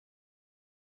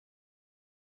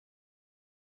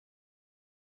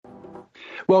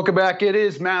Welcome back. It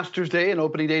is Masters Day and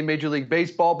opening day in Major League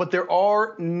Baseball, but there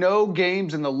are no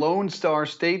games in the Lone Star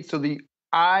State, so the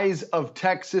eyes of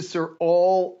Texas are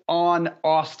all on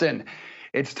Austin.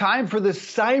 It's time for the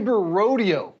Cyber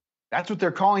Rodeo. That's what they're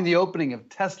calling the opening of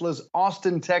Tesla's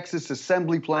Austin, Texas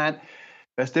assembly plant.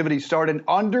 Festivities start in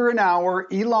under an hour.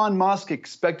 Elon Musk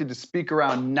expected to speak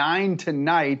around 9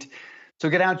 tonight. So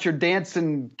get out your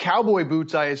dancing cowboy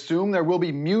boots, I assume. There will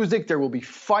be music. There will be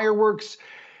fireworks.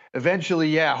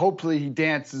 Eventually, hopefully he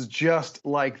dances just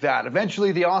like that.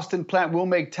 Eventually, the Austin plant will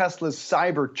make Tesla's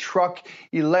Cyber truck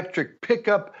electric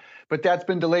pickup, but that's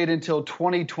been delayed until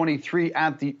 2023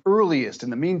 at the earliest. In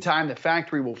the meantime, the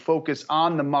factory will focus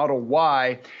on the Model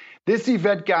Y. This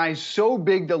event, guys, so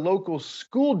big the local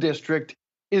school district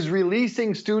is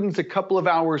releasing students a couple of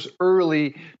hours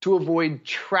early to avoid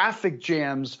traffic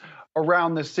jams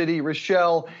around the city.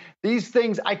 Rochelle, these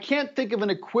things, I can't think of an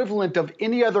equivalent of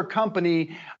any other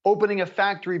company opening a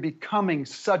factory becoming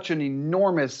such an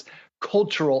enormous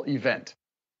cultural event.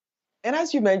 And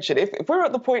as you mentioned, if we're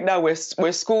at the point now where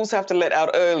schools have to let out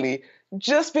early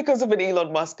just because of an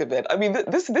Elon Musk event, I mean,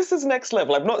 this is next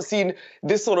level. I've not seen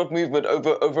this sort of movement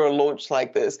over a launch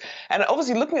like this. And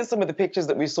obviously, looking at some of the pictures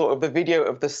that we saw of the video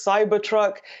of the Cyber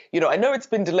truck, I know it's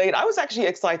been delayed. I was actually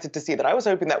excited to see that. I was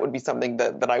hoping that would be something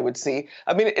that I would see.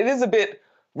 I mean, it is a bit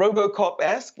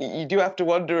RoboCop-esque. You do have to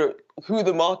wonder who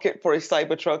the market for a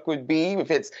Cybertruck would be,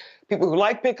 if it's people who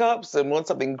like pickups and want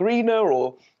something greener,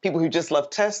 or people who just love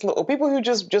Tesla, or people who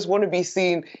just want to be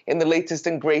seen in the latest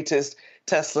and greatest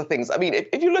Tesla things. I mean,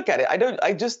 if you look at it,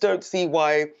 I just don't see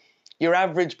why your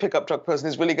average pickup truck person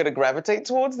is really going to gravitate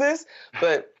towards this.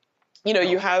 But,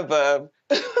 you have...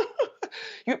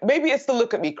 maybe it's the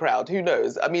look at me crowd. Who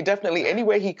knows? I mean, definitely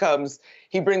anywhere he comes,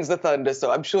 he brings the thunder.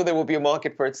 So I'm sure there will be a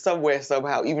market for it somewhere,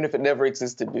 somehow, even if it never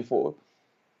existed before.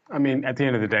 I mean, at the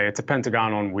end of the day, it's a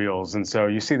Pentagon on wheels. And so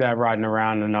you see that riding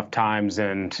around enough times.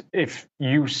 And if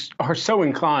you are so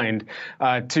inclined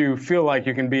to feel like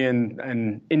you can be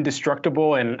an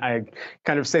indestructible, and I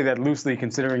kind of say that loosely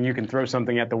considering you can throw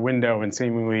something at the window and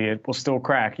seemingly it will still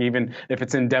crack, even if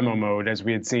it's in demo mode, as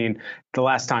we had seen the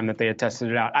last time that they had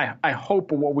tested it out. I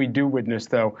hope what we do witness,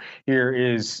 though, here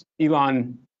is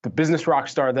Elon, the business rock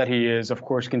star that he is, of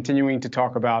course, continuing to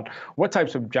talk about what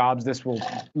types of jobs this will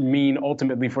mean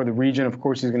ultimately for the region. Of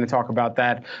course, he's going to talk about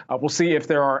that. We'll see if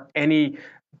there are any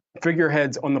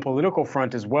figureheads on the political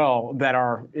front as well that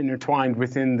are intertwined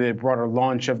within the broader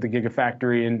launch of the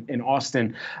gigafactory in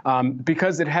Austin,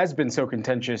 because it has been so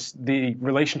contentious, the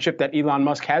relationship that Elon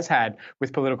Musk has had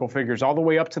with political figures all the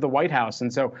way up to the White House.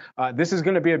 And so this is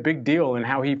going to be a big deal in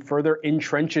how he further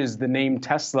entrenches the name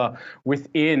Tesla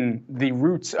within the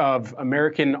roots of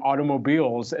American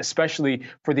automobiles, especially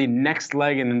for the next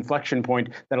leg and inflection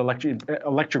point that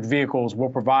electric vehicles will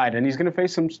provide. And he's going to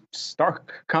face some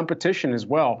stark competition as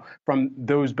well from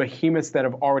those behemoths that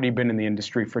have already been in the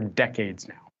industry for decades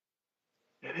now.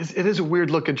 It is a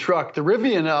weird-looking truck. The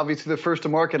Rivian, obviously the first to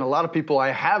market, and a lot of people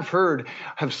I have heard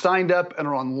have signed up and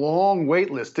are on long wait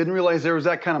lists. Didn't realize there was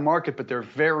that kind of market, but they're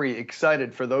very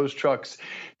excited for those trucks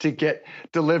to get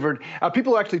delivered.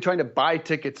 People are actually trying to buy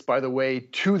tickets, by the way,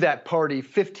 to that party.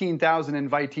 15,000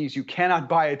 invitees. You cannot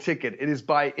buy a ticket. It is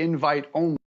by invite only.